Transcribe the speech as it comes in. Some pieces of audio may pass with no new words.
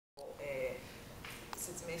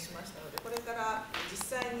明しましたので、これから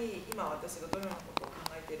実際に今私がどのようなことを考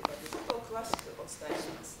えているかということを詳しくお伝えし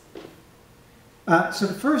ます。So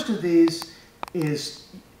the first of these is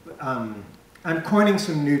I'm coining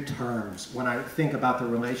some new terms when I think about the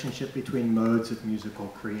relationship between modes of musical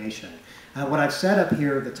creation. What I've set up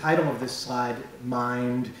here, the title of this slide,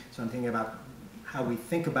 Mind, so I'm thinking about how we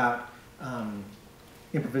think about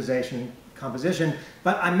improvisation, composition,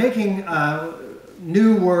 but I'm making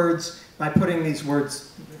new words by putting these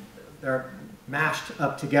words, they're mashed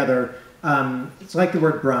up together. It's like the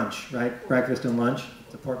word brunch, right? Breakfast and lunch,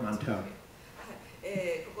 it's a portmanteau.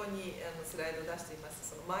 ここにスライドを出していま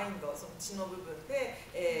す。そのマインド、その知の部分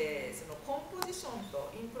で、そのコンポジションと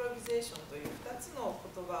インプロビゼーションという2つの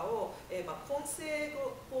言葉を、混声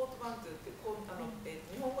語ポートマントゥって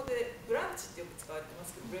日本語でブランチってよく使われてま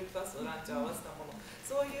すけど、ブレックファーストとランチを合わせたもの、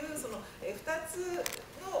そういうその2つ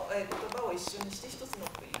の言葉を一緒にして1つの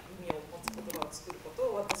意味を持つ言葉を作るこ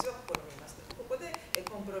とを私は試みました。ここで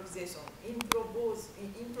コンプロビゼーション、インプロポーズミ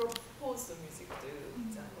ュージックという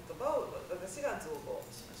言葉を私が造語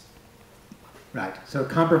しました。Right. So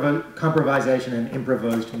comprovisation and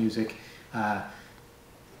improvised music,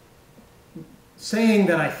 saying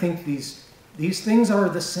that I think these things are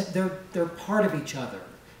they're part of each other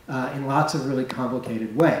in lots of really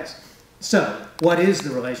complicated ways. So, what is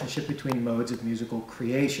the relationship between modes of musical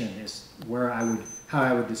creation? Is how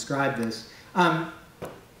I would describe this.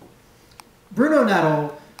 Bruno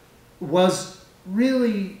Nettel was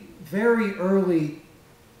really very early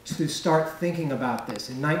to start thinking about this.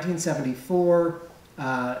 In 1974,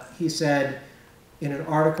 he said in an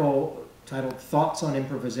article titled Thoughts on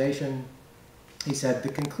Improvisation, he said, "The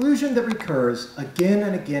conclusion that recurs again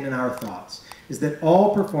and again in our thoughts is that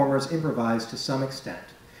all performers improvise to some extent.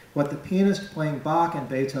 What the pianist playing Bach and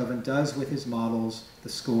Beethoven does with his models, the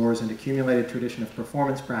scores, and accumulated tradition of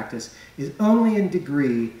performance practice is only in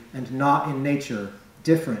degree and not in nature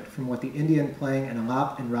different from what the Indian playing an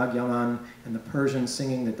alap and ragyaman and the Persian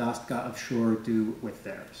singing the Dastgah of Shur do with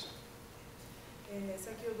theirs."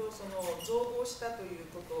 先ほどその造語したという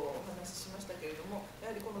ことをお話ししましたけれども、や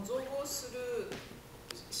はりこの造語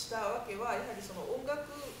したわけはやはりその音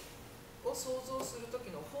楽を創造する時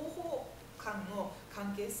の方法間の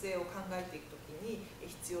関係性を考えていくときに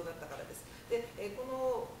必要だったからです。で、こ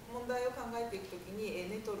の問題を考えていくときに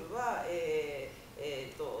ネトルは、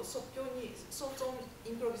即興にソートン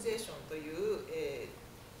インプロビゼーションという、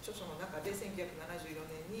著書の中で1974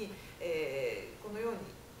年に、このよう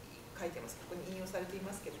に書いてます。ここに引用されてい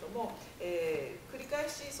ますけれども、繰り返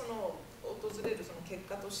しその訪れるその結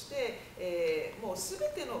果として、もうすべ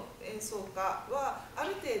ての演奏家はあ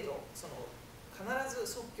る程度その必ず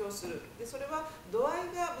即興する。で、それは度合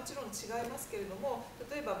いがもちろん違いますけれども、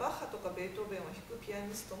例えばバッハとかベートーベンを弾くピアニ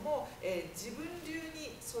ストも、自分流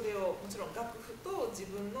にそれをもちろん楽譜と自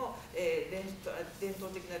分の、伝統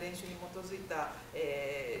的な練習に基づいた、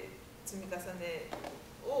積み重ね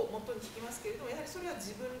を元に弾きますけれども、やはりそれは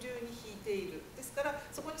自分流に弾いている。ですから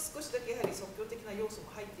そこに少しだけやはり即興的な要素も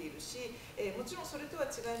入っているし、もちろんそれとは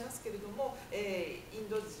違いますけれども、イン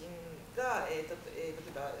ド人が、例え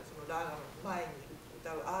ばそのラーガの前に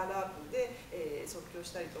歌うアーラープで、即興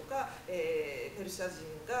したりとか、ペルシャ人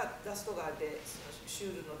がラストガーでシ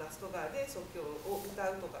ュールのラストガーで即興を歌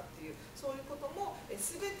うとかっていうそういうことも、全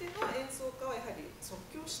ての演奏家はやはり即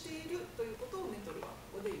興しているということをネトルは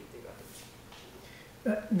ここで言っているわけです。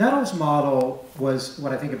Nettel's model was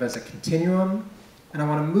what I think of as a continuum, and I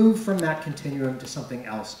want to move from that continuum to something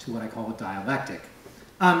else, to what I call a dialectic.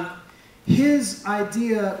 His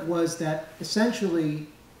idea was that essentially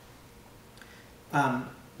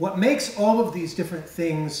what makes all of these different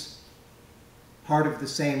things part of the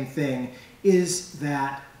same thing is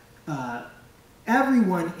that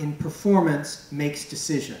everyone in performance makes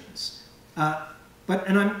decisions.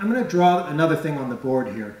 And I'm going to draw another thing on the board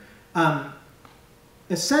here.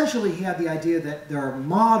 Essentially, he had the idea that there are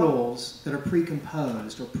models that are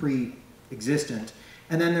pre-composed or pre-existent,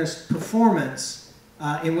 and then there's performance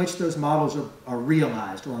in which those models are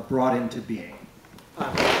realized or are brought into being.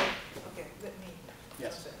 Okay, let me.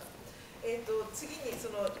 Yes. 次にそ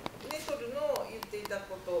のネトルの言っていた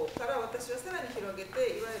ことから私はさらに広げ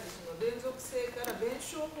て、いわゆるその連続性から弁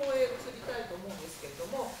証法へ移りたいと思うんですけれど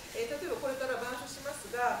も、例えばこれから板書しま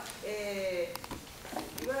すが、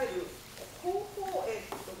いわゆる方法、ご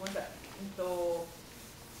めんなさい、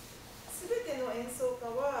すべての演奏家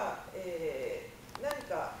は、何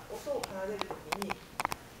か音を奏でるときに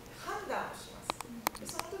判断をしま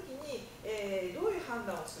す。その時に、どういう判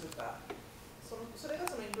断をするか、それが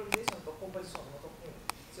そのインプロビゼーションとコンポジションの時に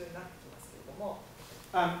必要になってきますけれども。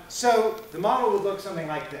So the model would look something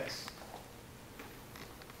like this.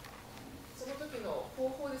 その時の方方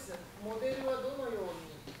法ですね。モデルはどのよ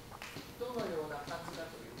うな感じか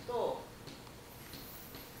というと、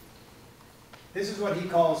This is what he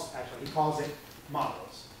calls it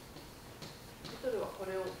models. タイトルはこ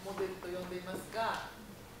れをモデルと呼んでいますが、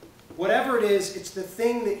Whatever it is, it's the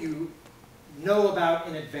thing that you know about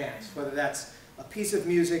in advance, whether that's a piece of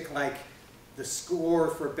music like the score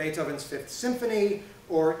for Beethoven's Fifth Symphony,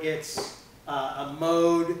 or it's a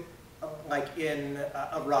mode like in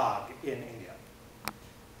a rag in India.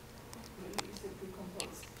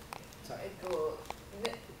 Sorry.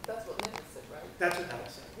 That's what Nettle said, right? That's what Nettle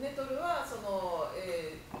said. ネトルはその、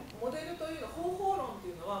モデルというの方法論と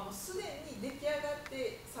いうのはもうすでに出来上がっ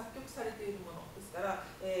て作曲されているものですから、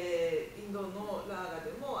インドのラーガ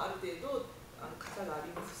でもある程度型があ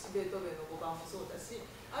りますし、ベートーベンの5番もそうだし、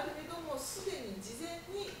ある程度もうすでに事前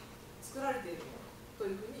に作られているものと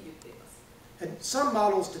いうふうに言っています。And some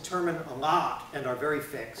models determine a lot and are very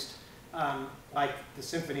fixed, like the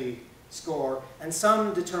symphony score, and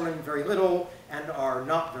some determine very little and are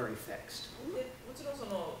not very fixed. でもちろんそ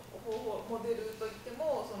の方法モデルといって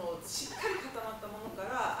もそのしっかり固まったものか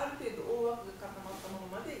らある程度大枠が固まったも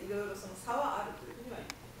のまでいろいろその差はあるというふうには言っ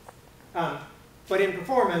ています。But in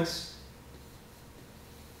performance,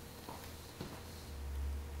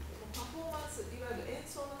 パフォーマンス、いわゆる演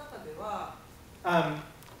奏の中では、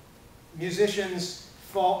musicians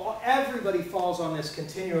everybody falls on this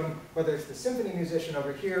continuum, whether it's the symphony musician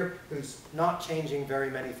over here who's not changing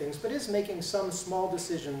very many things, but is making some small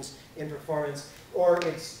decisions in performance, or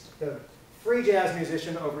it's the free jazz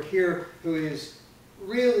musician over here who is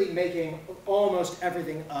really making almost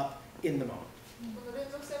everything up in the moment. この連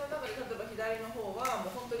続性の中で、例えば左の方はも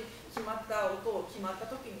う本当に決まった音を決まった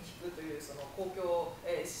時に弾くというその交響、オー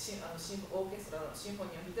ケストラのシンフォ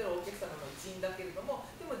ニーを弾いてるオーケストラの一員だけれども、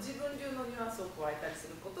でも自分流のニュアンスを加えたりす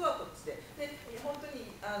ることはこっちで、本当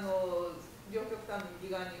に両極端の右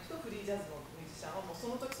側に行くとフリージャズのミュージシャンはもうそ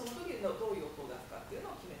の時その時のどういう音を出すかっていう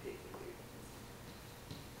のを決めていくということ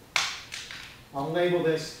です。I'll label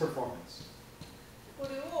this performance. こ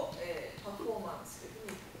れを、パフォーマンスという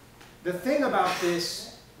ふうに。The thing about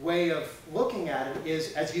this way of looking at it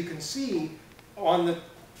is, as you can see on the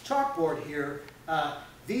chalkboard here,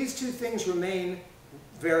 these two things remain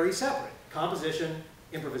very separate: composition,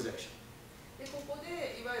 improvisation. でここ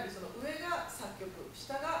でいわゆるその上が作曲、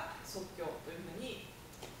下が即興というふうに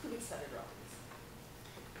区別されるわけです。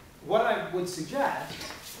What I would suggest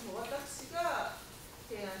でも私が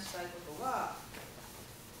提案したいことは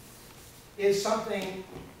is something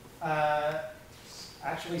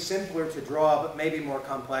actually simpler to draw, but maybe more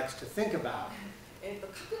complex to think about.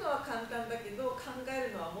 書くのは簡単だけど考え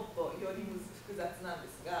るのはもっとより複雑なんで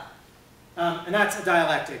すが、And that's a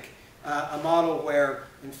dialectic, a model where,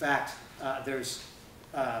 in fact, there's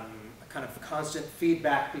a kind of constant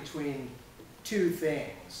feedback between two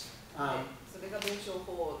things. それが弁証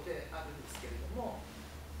法であるんですけれども、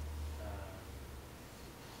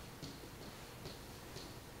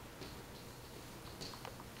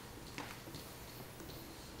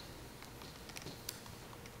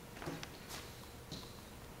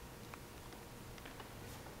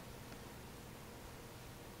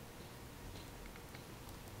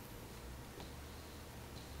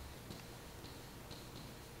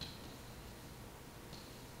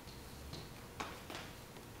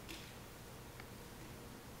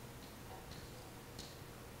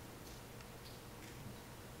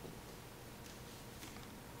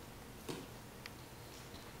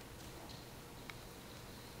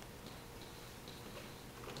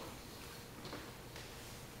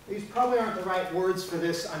These probably aren't the right words for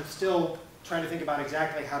this. I'm still trying to think about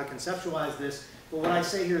exactly how to conceptualize this. But what I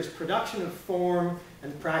say here is production of form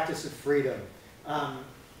and practice of freedom.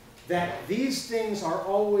 That these things are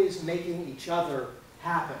always making each other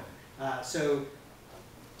happen. So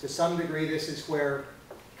to some degree, this is where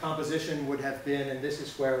composition would have been, and this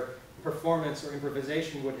is where performance or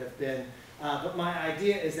improvisation would have been. But my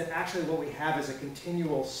idea is that actually what we have is a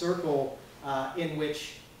continual circle in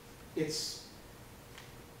which it's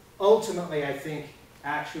ultimately, I think,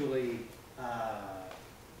 actually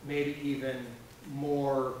maybe even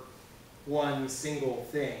more one single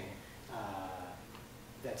thing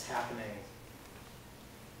that's happening,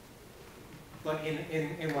 but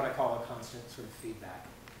in what I call a constant sort of feedback.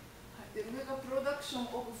 で上がプロダクション・オ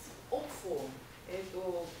ブ・フォーム、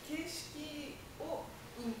形式を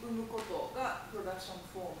生むことがプロダクション・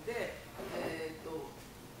フォームで、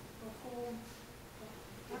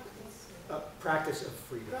Practice of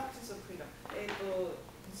freedom. Practice of freedom.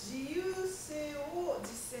 自由性を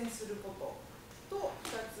実践することと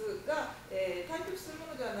2つが、対極するも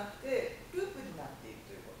のではなくてループになっている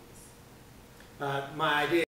ということです。My idea